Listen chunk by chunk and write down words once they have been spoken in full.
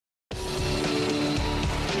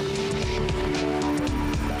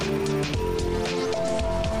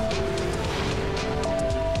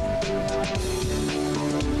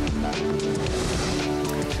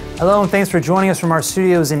Hello and thanks for joining us from our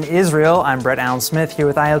studios in Israel. I'm Brett Allen Smith here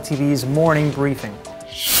with ILTV's Morning Briefing.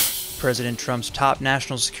 President Trump's top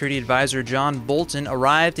national security advisor John Bolton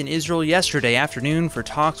arrived in Israel yesterday afternoon for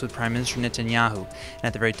talks with Prime Minister Netanyahu. And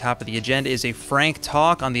at the very top of the agenda is a frank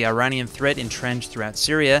talk on the Iranian threat entrenched throughout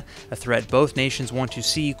Syria, a threat both nations want to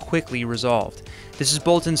see quickly resolved. This is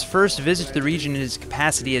Bolton's first visit to the region in his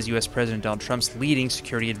capacity as U.S. President Donald Trump's leading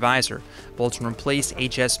security advisor. Bolton replaced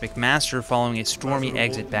H.S. McMaster following a stormy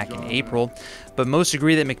exit back in April, but most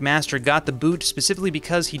agree that McMaster got the boot specifically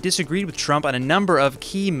because he disagreed with Trump on a number of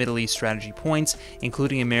key Middle East strategy points,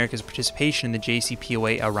 including America's participation in the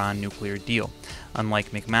JCPOA-Iran nuclear deal.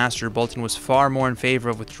 Unlike McMaster, Bolton was far more in favor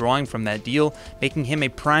of withdrawing from that deal, making him a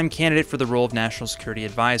prime candidate for the role of national security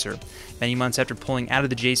advisor. Many months after pulling out of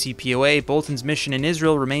the JCPOA, Bolton's mission in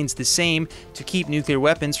Israel remains the same: to keep nuclear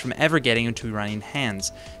weapons from ever getting into Iranian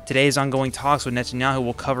hands. Today's ongoing talks with Netanyahu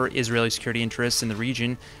will cover Israeli security interests in the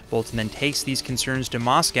region. Bolton then takes these concerns to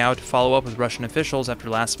Moscow to follow up with Russian officials after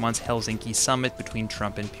last month's Helsinki summit between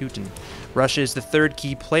Trump and Putin. Russia is the third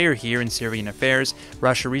key player here in Syrian affairs.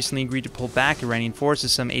 Russia recently agreed to pull back Iranian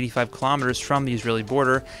forces some 85 kilometers from the Israeli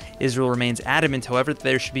border. Israel remains adamant, however, that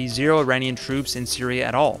there should be zero Iranian troops in Syria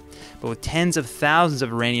at all. But with tens of thousands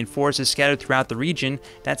of Iranian forces scattered throughout the region,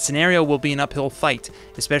 that scenario will be an uphill fight,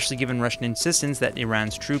 especially given Russian insistence that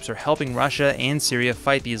Iran's troops are helping Russia and Syria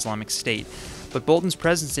fight the Islamic State. But Bolton's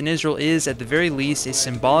presence in Israel is, at the very least, a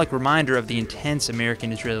symbolic reminder of the intense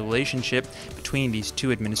American-Israeli relationship between these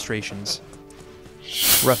two administrations.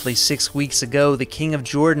 Roughly 6 weeks ago, the King of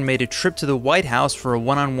Jordan made a trip to the White House for a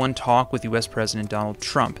one-on-one talk with U.S. President Donald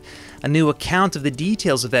Trump. A new account of the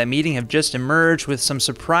details of that meeting have just emerged, with some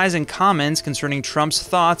surprising comments concerning Trump's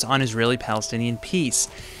thoughts on Israeli-Palestinian peace.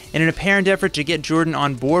 In an apparent effort to get Jordan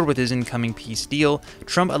on board with his incoming peace deal,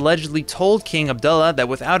 Trump allegedly told King Abdullah that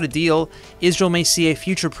without a deal, Israel may see a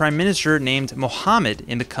future prime minister named Mohammed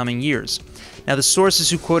in the coming years. Now, the sources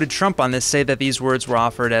who quoted Trump on this say that these words were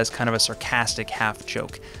offered as kind of a sarcastic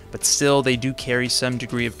half-joke, but still they do carry some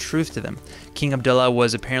degree of truth to them. King Abdullah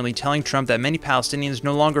was apparently telling Trump that many Palestinians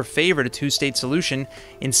no longer favored a two-state solution,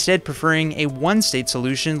 instead preferring a one-state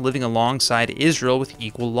solution living alongside Israel with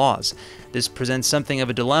equal laws. This presents something of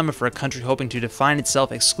a dilemma for a country hoping to define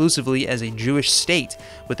itself exclusively as a Jewish state.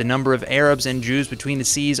 With the number of Arabs and Jews between the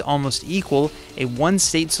seas almost equal, a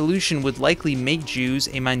one-state solution would likely make Jews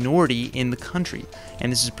a minority in the country.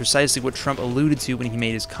 And this is precisely what Trump alluded to when he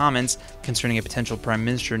made his comments concerning a potential prime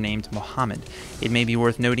minister named Mohammed. It may be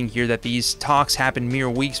worth noting here that these talks happened mere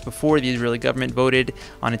weeks before the Israeli government voted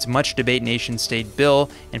on its much-debated nation-state bill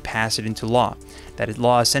and passed it into law. That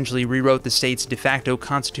law essentially rewrote the state's de facto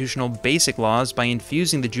constitutional basic laws by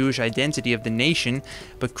infusing the Jewish identity of the nation,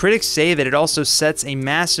 but critics say that it also sets a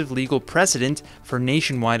massive legal precedent for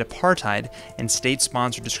nationwide apartheid and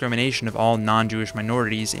state-sponsored discrimination of all non-Jewish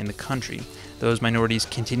minorities in the country. Those minorities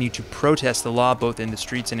continue to protest the law both in the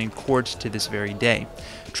streets and in court to this very day.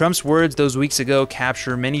 Trump's words those weeks ago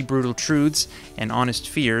capture many brutal truths and honest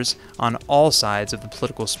fears on all sides of the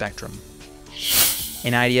political spectrum.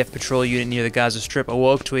 An IDF patrol unit near the Gaza Strip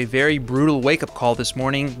awoke to a very brutal wake-up call this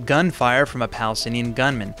morning: gunfire from a Palestinian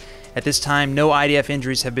gunman. At this time, no IDF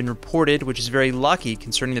injuries have been reported, which is very lucky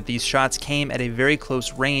considering that these shots came at a very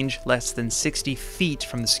close range, less than 60 feet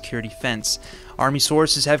from the security fence. Army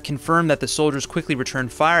sources have confirmed that the soldiers quickly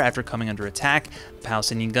returned fire after coming under attack. The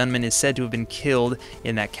Palestinian gunman is said to have been killed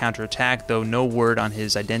in that counterattack, though no word on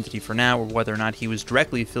his identity for now or whether or not he was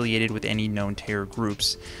directly affiliated with any known terror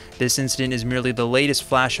groups. This incident is merely the latest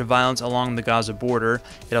flash of violence along the Gaza border.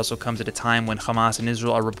 It also comes at a time when Hamas and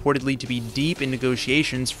Israel are reportedly to be deep in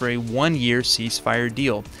negotiations for a one-year ceasefire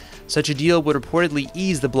deal. Such a deal would reportedly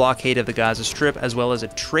ease the blockade of the Gaza Strip, as well as a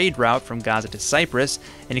trade route from Gaza to Cyprus,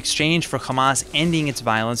 in exchange for Hamas ending its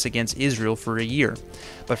violence against Israel for a year.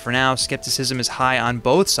 But for now, skepticism is high on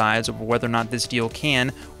both sides over whether or not this deal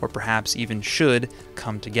can, or perhaps even should,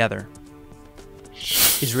 come together.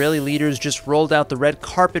 Israeli leaders just rolled out the red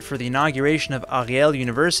carpet for the inauguration of ARIEL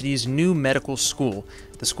University's new medical school.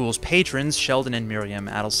 The school's patrons, Sheldon and Miriam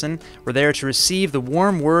Adelson, were there to receive the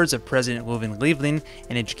warm words of President Reuven Rivlin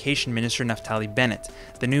and Education Minister Naftali Bennett.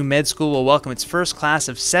 The new med school will welcome its first class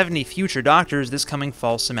of 70 future doctors this coming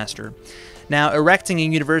fall semester. Now, erecting a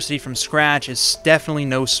university from scratch is definitely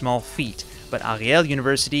no small feat. But ARIEL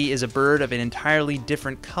University is a bird of an entirely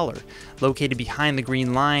different color. Located behind the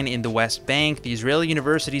Green Line in the West Bank, the Israeli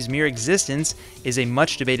university's mere existence is a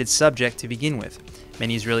much-debated subject to begin with.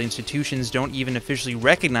 Many Israeli institutions don't even officially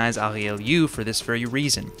recognize ARIEL for this very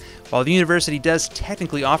reason. While the university does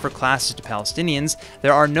technically offer classes to Palestinians,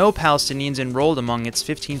 there are no Palestinians enrolled among its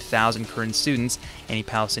 15,000 current students. Any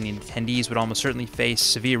Palestinian attendees would almost certainly face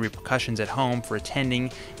severe repercussions at home for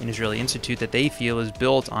attending an Israeli institute that they feel is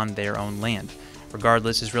built on their own land.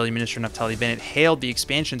 Regardless, Israeli Minister Naftali Bennett hailed the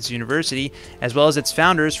expansion of this university, as well as its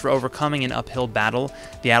founders, for overcoming an uphill battle.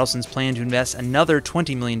 The Adelsons plan to invest another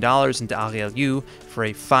 $20 million into ARIEL for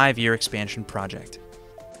a 5-year expansion project.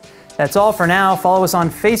 That's all for now. Follow us on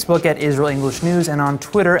Facebook at Israel English News and on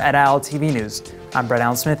Twitter at ILTV News. I'm Brett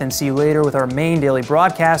Allen Smith, and see you later with our main daily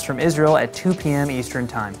broadcast from Israel at 2 p.m. Eastern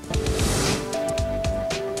Time.